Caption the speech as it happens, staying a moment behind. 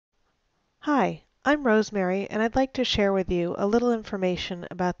Hi, I'm Rosemary, and I'd like to share with you a little information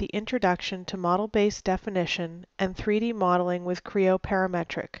about the Introduction to Model-Based Definition and 3D Modeling with Creo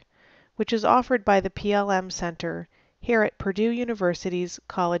Parametric, which is offered by the PLM Center here at Purdue University's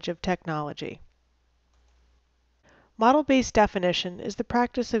College of Technology. Model-based definition is the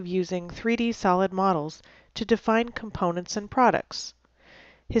practice of using 3D solid models to define components and products.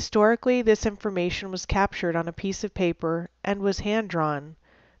 Historically, this information was captured on a piece of paper and was hand-drawn,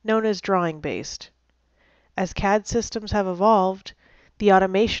 known as drawing-based. As CAD systems have evolved, the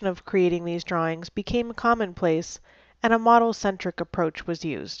automation of creating these drawings became commonplace and a model-centric approach was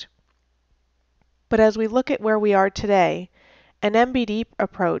used. But as we look at where we are today, an MBD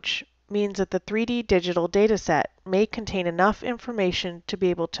approach means that the 3D digital dataset may contain enough information to be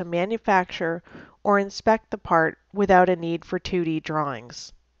able to manufacture or inspect the part without a need for 2D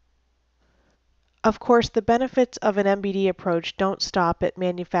drawings. Of course, the benefits of an MBD approach don't stop at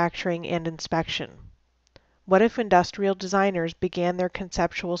manufacturing and inspection. What if industrial designers began their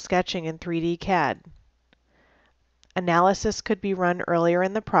conceptual sketching in 3D CAD? Analysis could be run earlier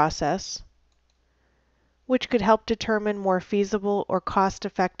in the process, which could help determine more feasible or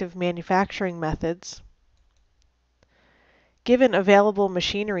cost-effective manufacturing methods. Given available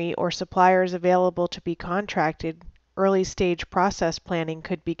machinery or suppliers available to be contracted, early-stage process planning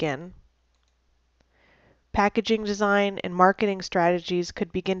could begin. Packaging design and marketing strategies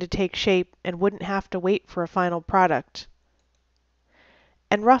could begin to take shape and wouldn't have to wait for a final product.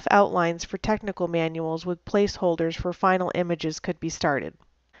 And rough outlines for technical manuals with placeholders for final images could be started.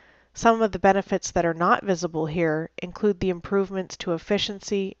 Some of the benefits that are not visible here include the improvements to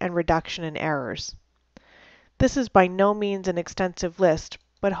efficiency and reduction in errors. This is by no means an extensive list,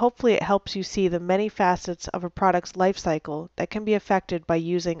 but hopefully it helps you see the many facets of a product's life cycle that can be affected by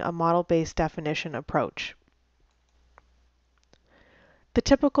using a model-based definition approach. The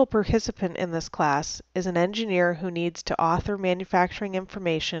typical participant in this class is an engineer who needs to author manufacturing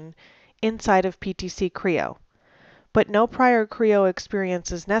information inside of PTC Creo, but no prior Creo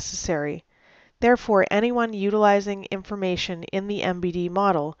experience is necessary. Therefore, anyone utilizing information in the MBD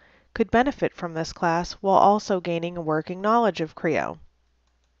model could benefit from this class while also gaining a working knowledge of Creo.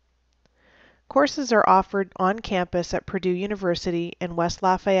 Courses are offered on campus at Purdue University in West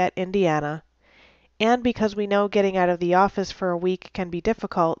Lafayette, Indiana, and because we know getting out of the office for a week can be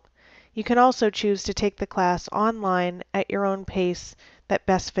difficult, you can also choose to take the class online at your own pace that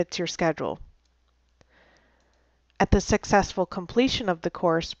best fits your schedule. At the successful completion of the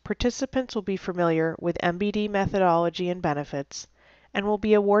course, participants will be familiar with MBD methodology and benefits, and will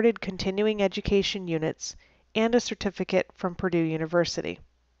be awarded continuing education units and a certificate from Purdue University.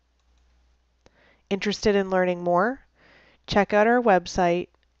 Interested in learning more? Check out our website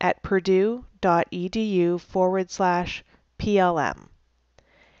at purdue.edu/PLM.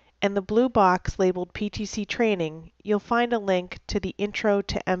 In the blue box labeled PTC Training, you'll find a link to the Intro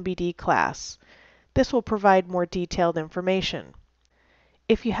to MBD class. This will provide more detailed information.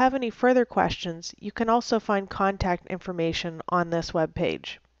 If you have any further questions, you can also find contact information on this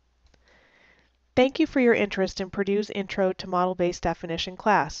webpage. Thank you for your interest in Purdue's Intro to Model-Based Definition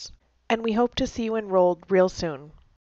class, and we hope to see you enrolled real soon.